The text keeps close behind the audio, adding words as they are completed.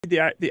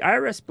The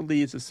IRS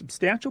believes a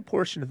substantial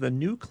portion of the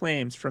new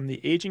claims from the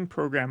aging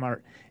program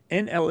are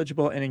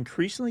ineligible and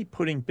increasingly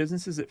putting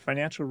businesses at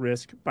financial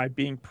risk by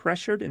being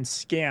pressured and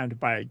scammed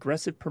by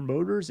aggressive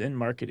promoters and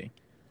marketing.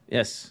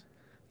 Yes.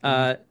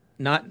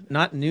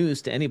 Not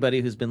news to anybody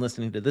who's been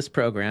listening to this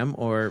program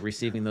or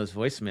receiving those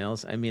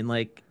voicemails. I mean,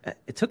 like,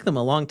 it took them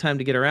a long time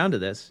to get around to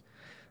this,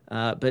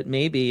 but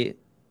maybe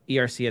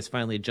ERC has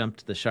finally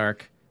jumped the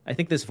shark. I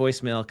think this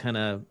voicemail kind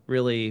of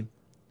really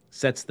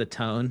sets the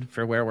tone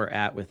for where we're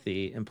at with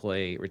the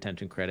employee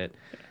retention credit.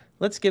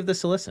 Let's give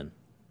this a listen.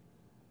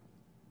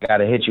 Got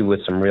to hit you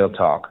with some real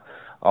talk.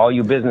 All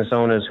you business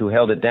owners who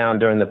held it down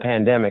during the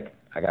pandemic,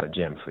 I got a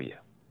gem for you.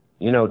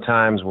 You know,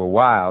 times were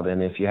wild,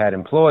 and if you had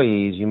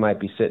employees, you might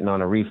be sitting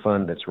on a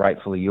refund that's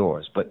rightfully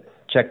yours. But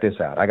check this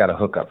out. I got a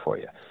hookup for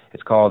you.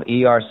 It's called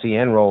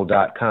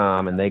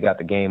ERCenroll.com, and they got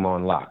the game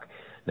on lock.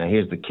 Now,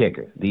 here's the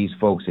kicker. These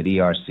folks at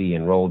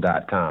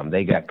ERCenroll.com,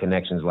 they got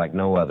connections like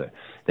no other.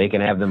 They can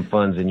have them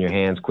funds in your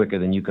hands quicker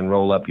than you can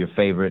roll up your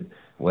favorite,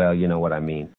 well, you know what I mean,